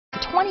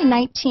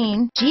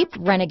2019 Jeep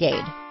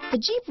Renegade. The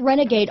Jeep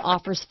Renegade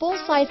offers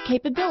full-size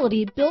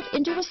capability built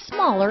into a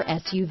smaller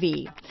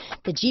SUV.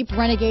 The Jeep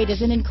Renegade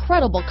is an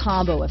incredible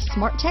combo of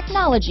smart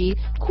technology,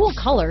 cool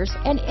colors,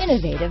 and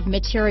innovative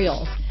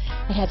materials.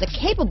 It has a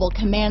capable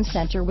command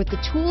center with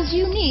the tools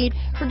you need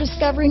for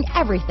discovering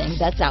everything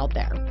that's out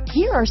there.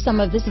 Here are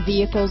some of this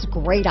vehicle's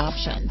great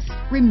options: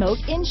 remote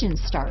engine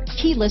start,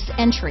 keyless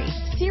entry,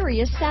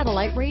 Sirius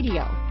satellite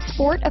radio,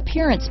 sport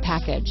appearance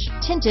package,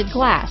 tinted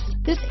glass.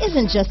 This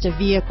isn't just a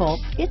vehicle,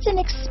 it's an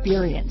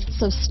experience,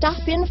 so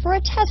stop in for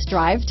a test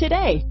drive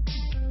today.